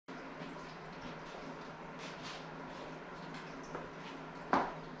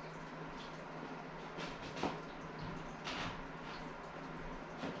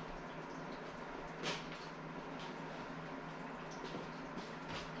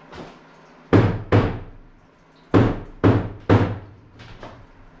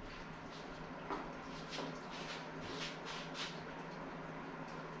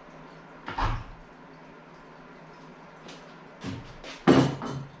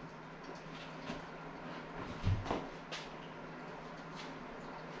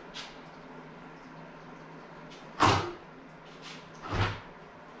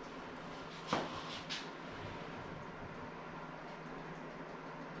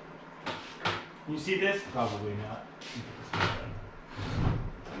Can you see this? Probably not.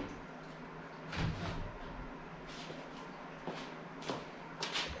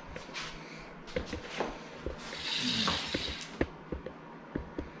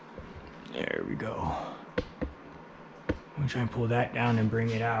 There we go. I'm gonna try and pull that down and bring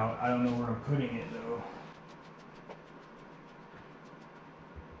it out. I don't know where I'm putting it though.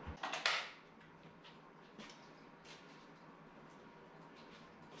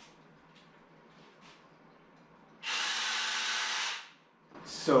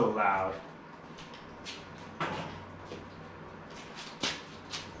 So loud.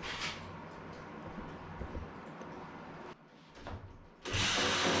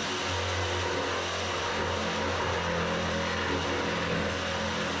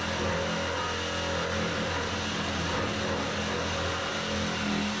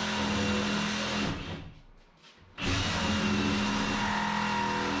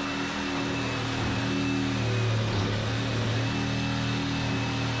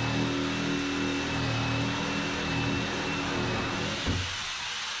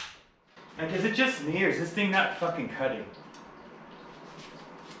 Like, is it just me, or is this thing not fucking cutting?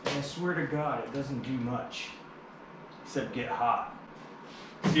 And I swear to God, it doesn't do much. Except get hot.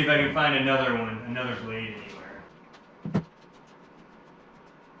 See if I can find another one, another blade anywhere.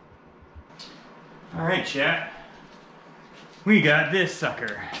 Alright, chat. We got this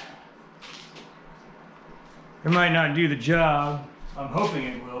sucker. It might not do the job. I'm hoping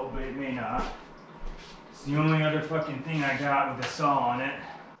it will, but it may not. It's the only other fucking thing I got with a saw on it.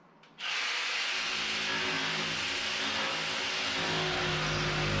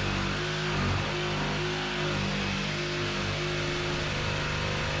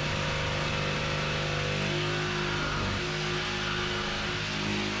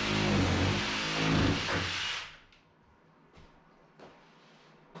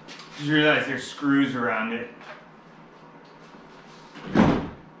 Just realized there's screws around it.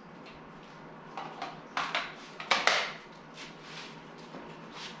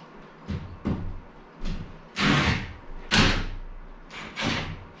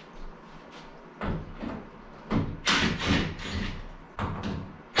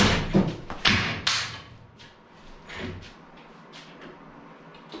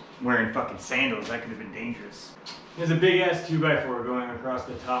 Wearing fucking sandals, that could have been dangerous. There's a big ass 2x4 going across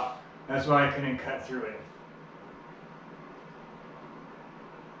the top. That's why I couldn't cut through it.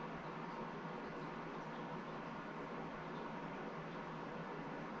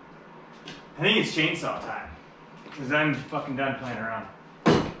 I think it's chainsaw time. Because I'm fucking done playing around.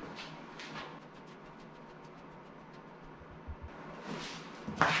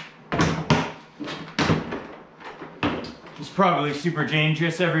 It's probably super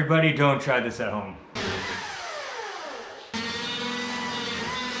dangerous, everybody. Don't try this at home.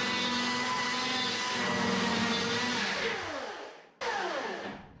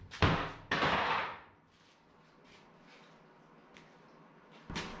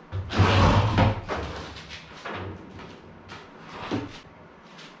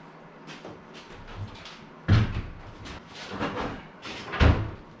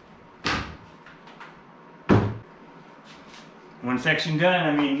 One section done,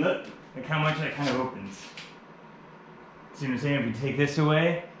 I mean, look how much that kind of opens. See what I'm saying? If we take this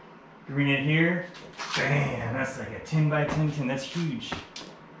away, bring it here, bam, that's like a 10 by 10 tin, that's huge.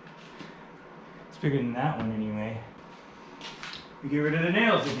 It's bigger than that one anyway. We get rid of the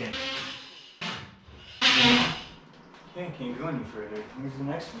nails again. Okay, can't go any further. Here's the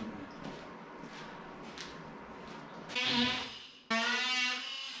next one.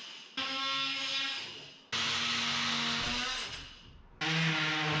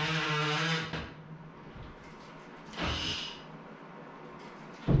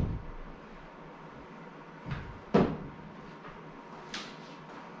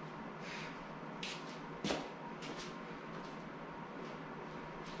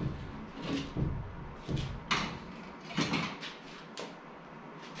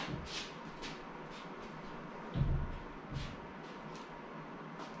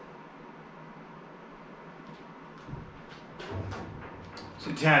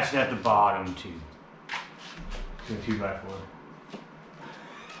 It's attached at the bottom to a 2x4.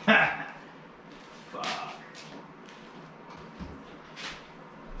 Fuck.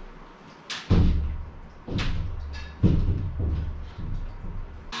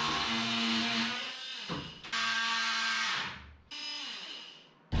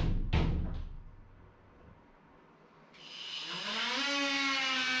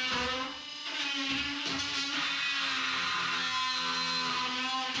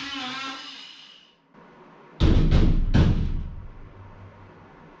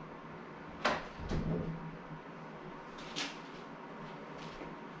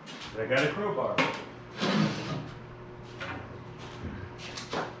 I got a crowbar.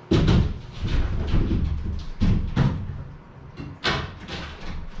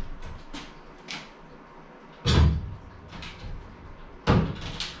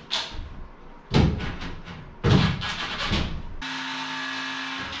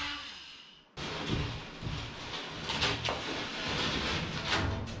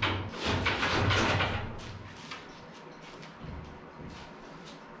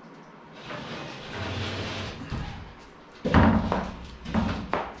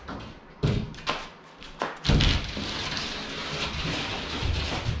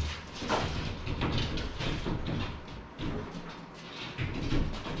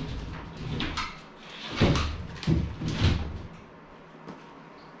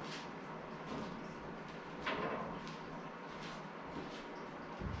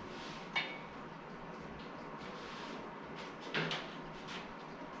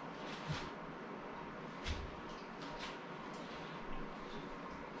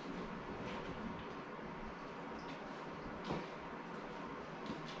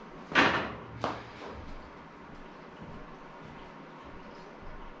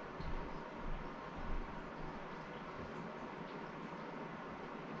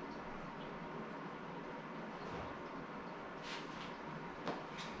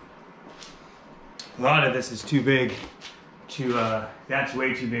 A lot of this is too big to, that's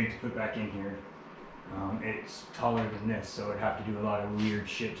way too big to put back in here. It's taller than this, so I'd have to do a lot of weird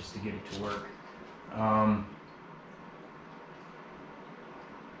shit just to get it to work.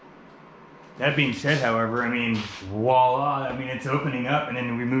 That being said, however, I mean, voila, I mean, it's opening up, and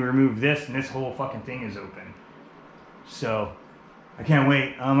then we remove this, and this whole fucking thing is open. So, I can't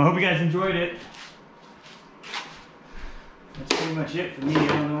wait. I hope you guys enjoyed it. That's pretty much it for me. I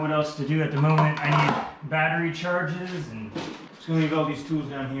don't know what else to do at the moment. I need battery charges, and I'm just gonna leave all these tools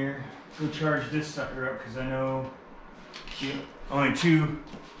down here. Go charge this sucker up, because I know only two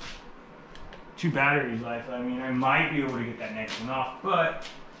batteries left. I mean, I might be able to get that next one off, but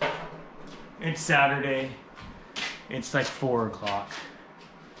it's Saturday. It's like 4 o'clock.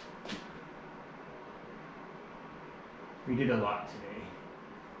 We did a lot today.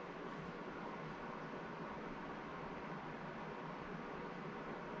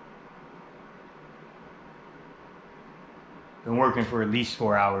 Been working for at least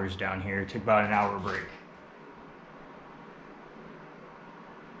 4 hours down here. Took about an hour break.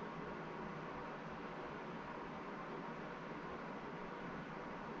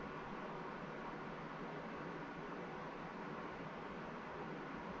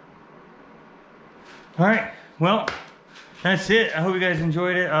 All right, well, that's it. I hope you guys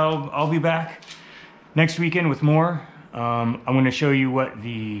enjoyed it. I'll be back next weekend with more. I'm going to show you what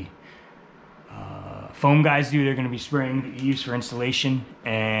the foam guys do. They're going to be spraying that you use for installation,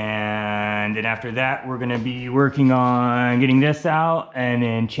 and then after that we're going to be working on getting this out and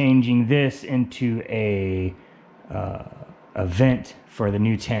then changing this into a vent for the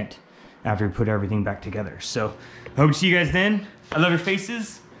new tent after we put everything back together. So I hope to see you guys then. I love your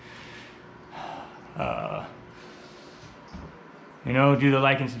faces. You know, do the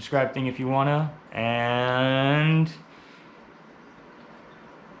like and subscribe thing if you wanna, and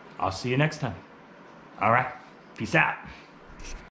I'll see you next time. All right, peace out.